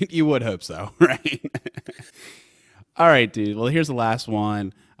 Yeah, you would hope so, right? All right, dude. Well, here's the last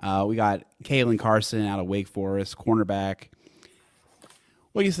one. We got Caelen Carson out of Wake Forest, cornerback.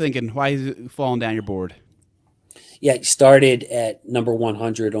 What are you thinking? Why is it falling down your board? Yeah, he started at number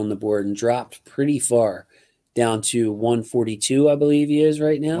 100 on the board and dropped pretty far down to 142, I believe he is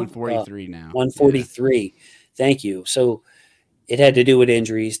right now. 143 now. 143. Yeah. Thank you. So it had to do with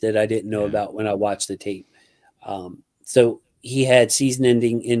injuries that I didn't know about when I watched the tape. So he had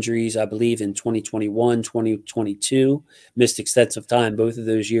season-ending injuries, I believe, in 2021, 2022, missed extensive time both of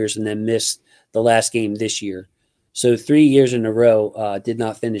those years, and then missed the last game this year. So 3 years in a row, did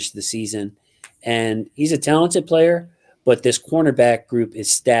not finish the season. And he's a talented player, but this cornerback group is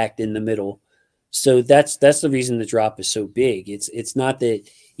stacked in the middle. So that's the reason the drop is so big. It's not that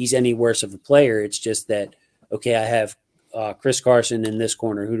he's any worse of a player. It's just that, okay, I have Chris Carson in this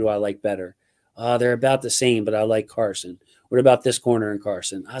corner. Who do I like better? They're about the same, but I like Carson. What about this corner and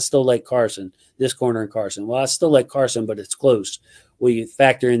Carson? I still like Carson. This corner and Carson. Well, I still like Carson, but it's close. Well, you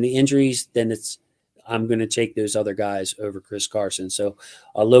factor in the injuries, then I'm going to take those other guys over Chris Carson. So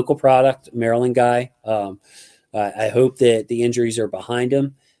a local product, Maryland guy. I hope that the injuries are behind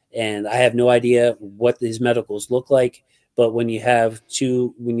him. And I have no idea what his medicals look like. But when you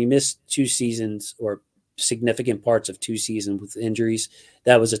miss 2 seasons or significant parts of 2 seasons with injuries,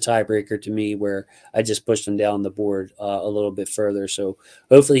 that was a tiebreaker to me where I just pushed him down the board a little bit further. So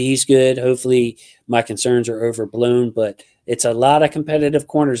hopefully he's good. Hopefully my concerns are overblown, but it's a lot of competitive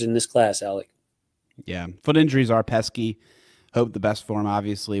corners in this class, Alec. Yeah, foot injuries are pesky. Hope the best for him,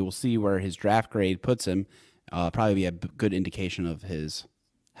 obviously. We'll see where his draft grade puts him. Probably be a good indication of his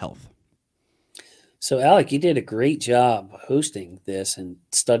health. So, Alec, you did a great job hosting this and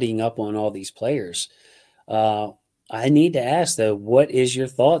studying up on all these players. Uh, I need to ask, though, what is your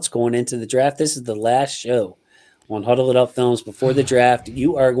thoughts going into the draft? This is the last show on Huddle It Up Films before the draft.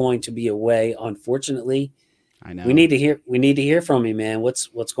 You are going to be away, unfortunately. I know. We need to hear. We need to hear from you, man. What's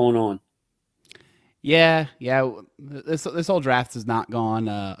going on? Yeah. This whole draft has not gone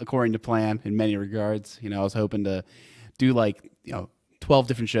according to plan in many regards. I was hoping to do 12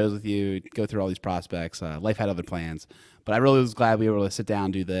 different shows with you, go through all these prospects. Life had other plans, but I really was glad we were able to sit down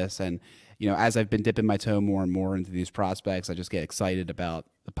and do this. And as I've been dipping my toe more and more into these prospects, I just get excited about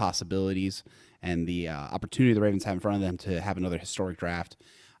the possibilities and the opportunity the Ravens have in front of them to have another historic draft.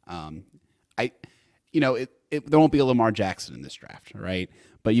 There won't be a Lamar Jackson in this draft, right?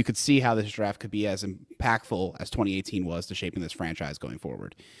 But you could see how this draft could be as impactful as 2018 was to shaping this franchise going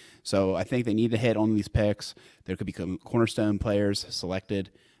forward. So I think they need to hit on these picks. There could be cornerstone players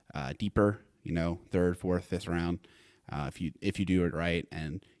selected deeper, third, fourth, fifth round, if you do it right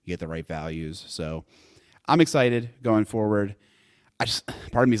and you get the right values. So I'm excited going forward.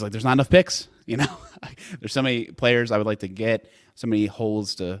 Part of me is like, there's not enough picks. There's so many players I would like to get, so many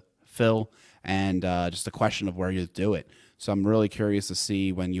holes to fill, and just a question of where you do it. So I'm really curious to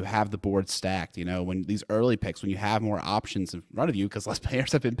see when you have the board stacked, when these early picks, when you have more options in front of you because less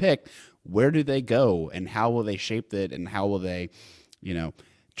players have been picked, where do they go and how will they shape it and how will they,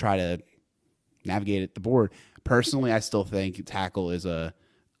 try to navigate it the board? Personally, I still think tackle is a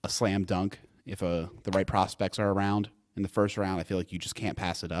slam dunk if the right prospects are around in the first round. I feel like you just can't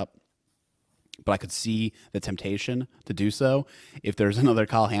pass it up. But I could see the temptation to do so if there's another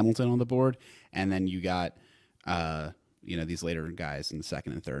Kyle Hamilton on the board, and then you got these later guys in the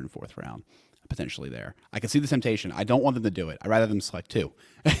second and third and fourth round potentially there. I could see the temptation. I don't want them to do it. I'd rather them select two.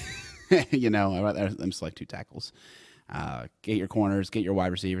 I'd rather them select two tackles. Get your corners, get your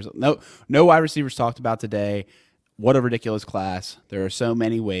wide receivers. No wide receivers talked about today. What a ridiculous class. There are so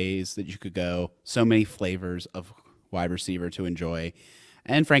many ways that you could go, so many flavors of wide receiver to enjoy.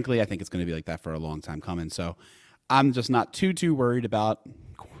 And frankly, I think it's going to be like that for a long time coming. So I'm just not too worried about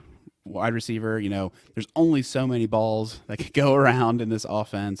wide receiver. There's only so many balls that could go around in this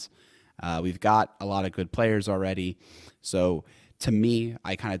offense. We've got a lot of good players already. So to me,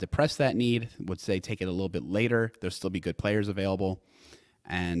 I kind of depress that need, would say take it a little bit later. There'll still be good players available.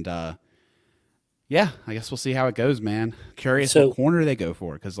 And I guess we'll see how it goes, man. Curious what corner they go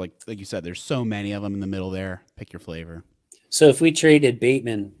for, because like you said, there's so many of them in the middle there. Pick your flavor. So if we traded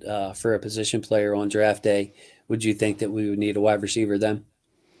Bateman for a position player on draft day, would you think that we would need a wide receiver then?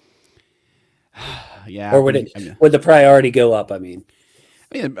 Yeah. Or would the priority go up? I mean,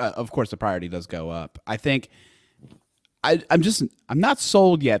 of course the priority does go up. I think I'm not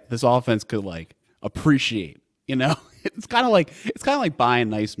sold yet. This offense could appreciate, it's kind of like buying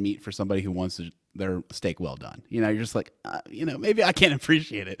nice meat for somebody who wants their steak well done. You're just like, maybe I can't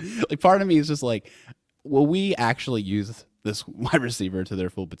appreciate it. Like part of me is just like, will we actually use this wide receiver to their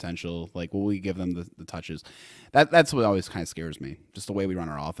full potential? Like, will we give them the touches? That's what always kind of scares me. Just the way we run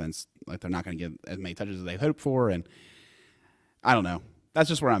our offense. Like, they're not going to get as many touches as they hope for, and I don't know. That's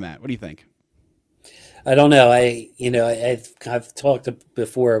just where I'm at. What do you think? I don't know. I've talked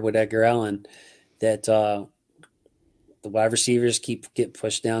before with Edgar Allen that the wide receivers get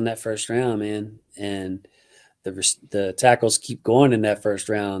pushed down that first round, man, and the tackles keep going in that first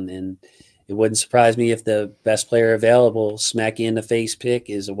round, and it wouldn't surprise me if the best player available, smack you in the face pick,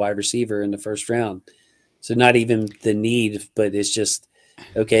 is a wide receiver in the first round. So not even the need, but it's just,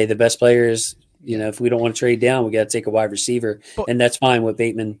 okay, the best player is, if we don't want to trade down, we got to take a wide receiver. And that's fine with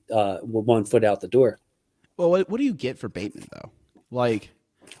Bateman with 1 foot out the door. Well, what do you get for Bateman, though?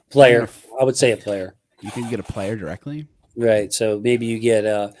 Player. I would say a player. You think you get a player directly? Right. So maybe you get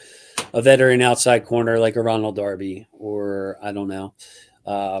a veteran outside corner like a Ronald Darby, or I don't know.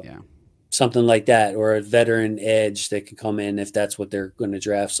 Something like that, or a veteran edge that can come in if that's what they're going to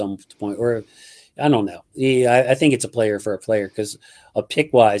draft some point, or I don't know. Yeah, I think it's a player for a player, because a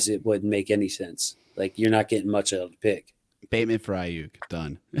pick wise, it wouldn't make any sense. Like, you're not getting much out of the pick. Bateman for Ayuk,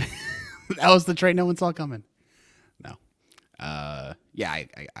 done. That was the trade no one saw coming. No. I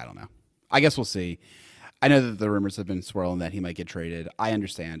don't know. I guess we'll see. I know that the rumors have been swirling that he might get traded. I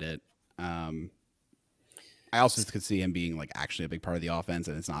understand it. I also could see him being actually a big part of the offense,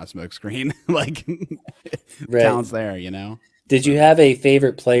 and it's not a smokescreen. Right. Talent's there, Did you have a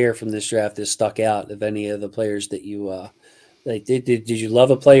favorite player from this draft that stuck out of any of the players that you did you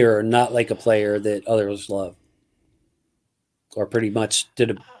love a player or not like a player that others love? Or pretty much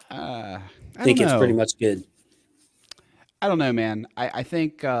think it's pretty much good? I don't know, man. I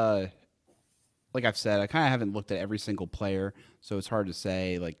think like I've said, I kind of haven't looked at every single player, So it's hard to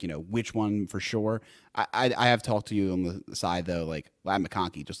say, like, which one for sure. I have talked to you on the side, though. Like, Lad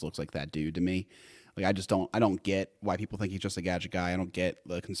McConkey just looks like that dude to me. Like, I don't get why people think he's just a gadget guy. I don't get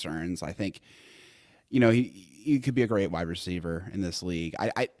the concerns. I think, he could be a great wide receiver in this league.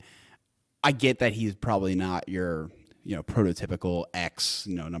 I get that he's probably not your, prototypical X,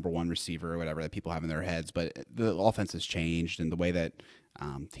 number one receiver or whatever that people have in their heads, but the offense has changed and the way that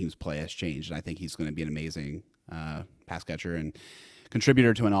teams play has changed. And I think he's going to be an amazing pass catcher and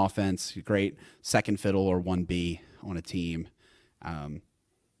contributor to an offense. Great second fiddle or 1B on a team.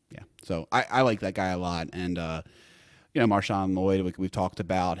 Yeah, so I like that guy a lot. And, MarShawn Lloyd, we've talked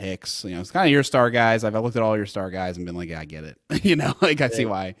about Hicks. It's kind of your star guys. I've looked at all your star guys and been like, yeah, I get it. I see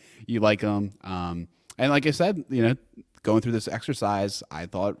why you like them. And like I said, going through this exercise, I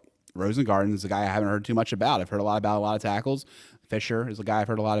thought Rosengarten is a guy I haven't heard too much about. I've heard a lot about a lot of tackles. Fisher is a guy I've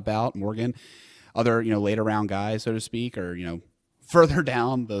heard a lot about. Morgan, other, later round guys, so to speak, or, further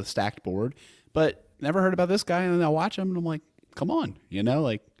down the stacked board. But never heard about this guy, and then I watch him, and I'm like, come on,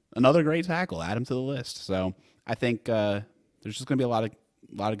 like another great tackle. Add him to the list. So I think there's just going to be a lot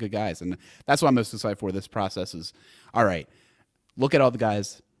of good guys, and that's what I'm most excited for. This process is, all right, look at all the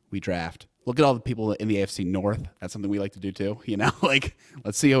guys we draft. Look at all the people in the AFC North. That's something we like to do too. Like,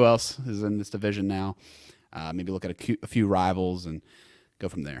 let's see who else is in this division now. Maybe look at a few rivals and go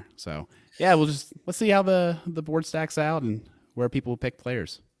from there. So yeah, let's see how the board stacks out and where people pick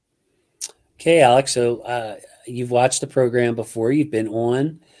players. Okay, Alex. So you've watched the program before. You've been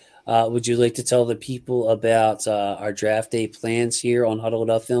on. Would you like to tell the people about our draft day plans here on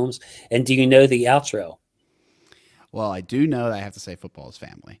Huddled Up Films? And do you know the outro? Well, I do know that I have to say football is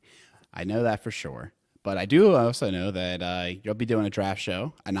family. I know that for sure. But I do also know that you'll be doing a draft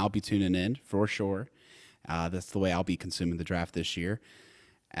show, and I'll be tuning in for sure. That's the way I'll be consuming the draft this year.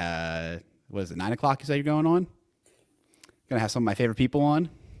 What is it, 9 o'clock you say you're going on? Going to have some of my favorite people on.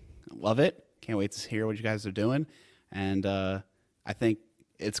 Love it. Can't wait to hear what you guys are doing. And I think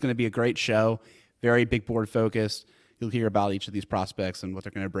it's going to be a great show. Very big board focused. You'll hear about each of these prospects and what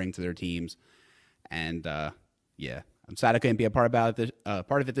they're going to bring to their teams. And yeah, I'm sad I couldn't be a part of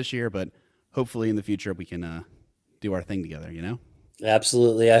it this year, but hopefully in the future we can do our thing together,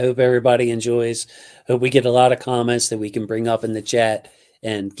 Absolutely. I hope everybody enjoys. Hope we get a lot of comments that we can bring up in the chat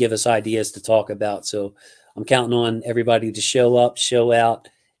and give us ideas to talk about. So I'm counting on everybody to show up, show out,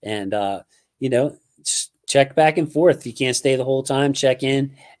 and, check back and forth. You can't stay the whole time. Check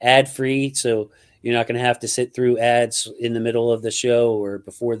in, ad free. So you're not going to have to sit through ads in the middle of the show or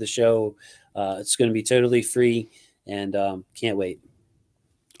before the show. It's going to be totally free, and can't wait.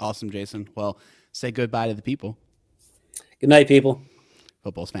 Awesome, Jason. Well, say goodbye to the people. Good night, people.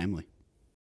 Football's family.